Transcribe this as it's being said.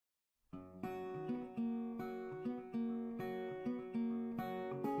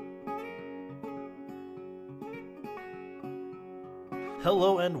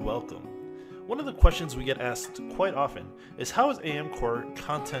Hello and welcome. One of the questions we get asked quite often is how is AMCore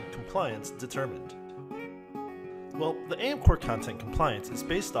content compliance determined? Well, the AMCore content compliance is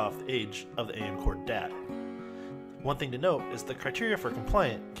based off the age of the AMCore DAT. One thing to note is the criteria for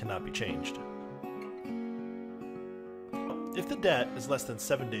compliant cannot be changed. If the DAT is less than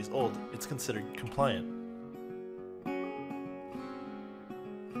 7 days old, it's considered compliant.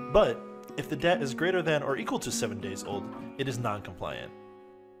 But if the DAT is greater than or equal to 7 days old, it is non-compliant.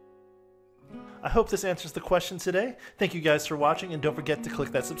 I hope this answers the question today. Thank you guys for watching, and don't forget to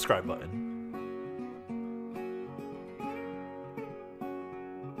click that subscribe button.